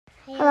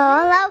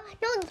Hello, hello.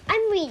 No,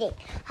 I'm reading.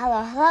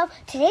 Hello, hello.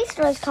 Today's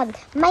story is called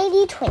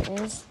Mighty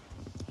Twins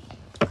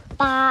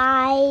by...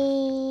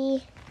 I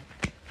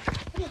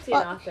didn't see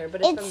an author,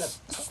 but it's from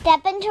the...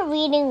 Step into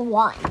Reading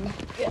 1.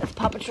 Yeah, it's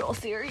Paw Patrol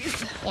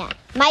series. Yeah,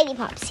 Mighty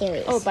Pop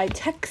series. Oh, by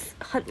Tex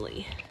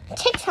Huntley.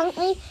 Tex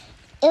Huntley,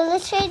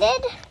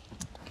 illustrated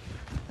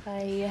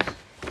By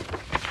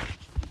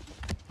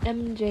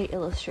MJ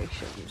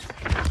Illustrations.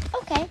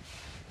 Okay.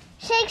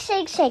 Shake,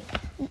 shake, shake.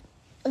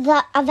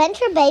 The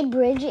Adventure Bay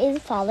Bridge is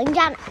falling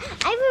down.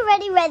 I've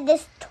already read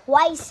this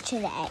twice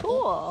today.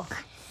 Cool.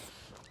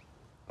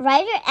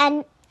 Ryder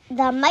and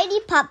the Mighty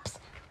Pups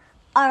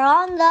are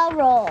on the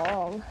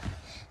roll.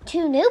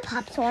 2 new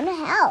pups want to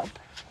help.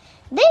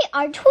 They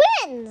are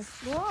twins.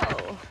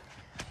 Whoa.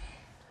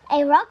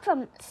 A rock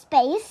from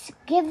space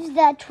gives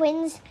the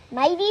twins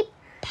mighty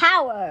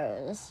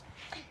powers.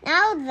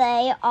 Now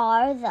they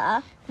are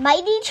the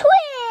Mighty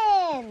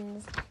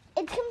Twins.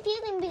 It's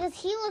confusing because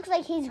he looks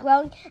like he's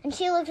grown and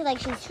she looks like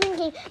she's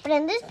shrinking. But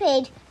in this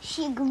page,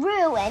 she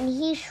grew and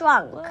he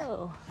shrunk.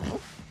 Whoa.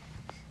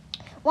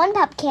 One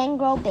pup can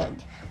grow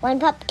big. One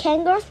pup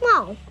can grow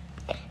small.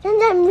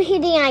 Since I'm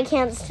reading, I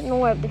can't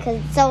snore because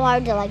it's so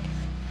hard to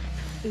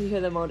Did you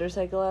hear the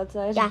motorcycle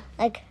outside? Yeah,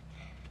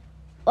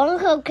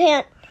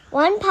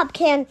 one pup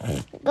can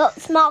go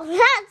small.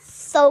 That's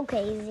so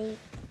crazy.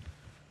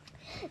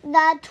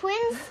 The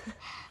twins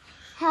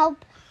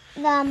help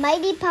the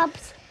Mighty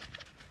Pups.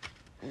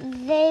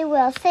 They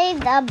will save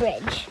the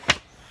bridge.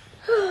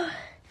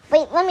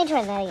 Wait, let me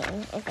try that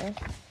again, I think.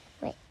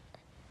 Wait.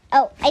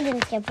 Oh, I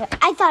didn't skip it.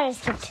 I thought I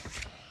skipped.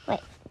 Wait.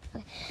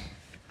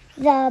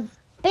 The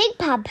big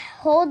pup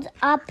holds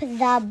up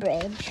the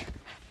bridge.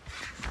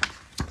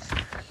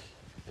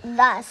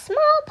 The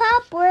small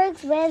pup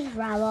works with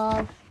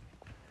rubble.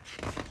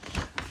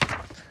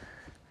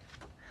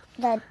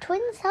 The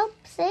twins help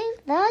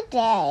save the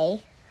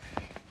day.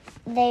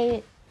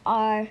 They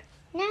are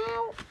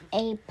now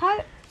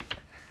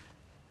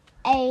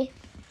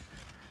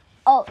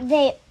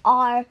they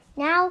are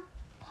now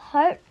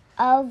part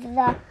of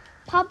the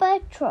Paw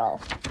Patrol.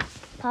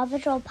 Paw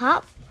Patrol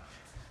Pop?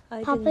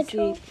 I Paw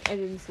Patrol?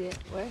 didn't see it.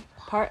 Where?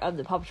 Part of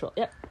the Paw Patrol.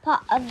 Yep. Part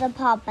of the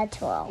Paw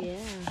Patrol.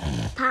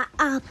 Yeah.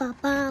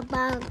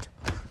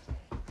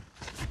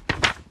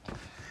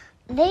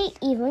 They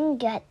even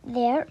get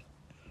their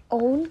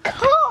own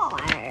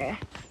car.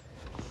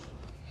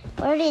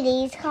 What are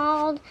these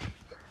called?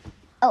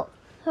 Oh,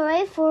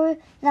 hooray for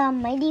the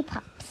Mighty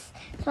Pups.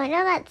 So I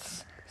know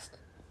that's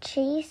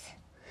Chase.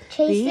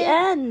 The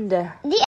end. The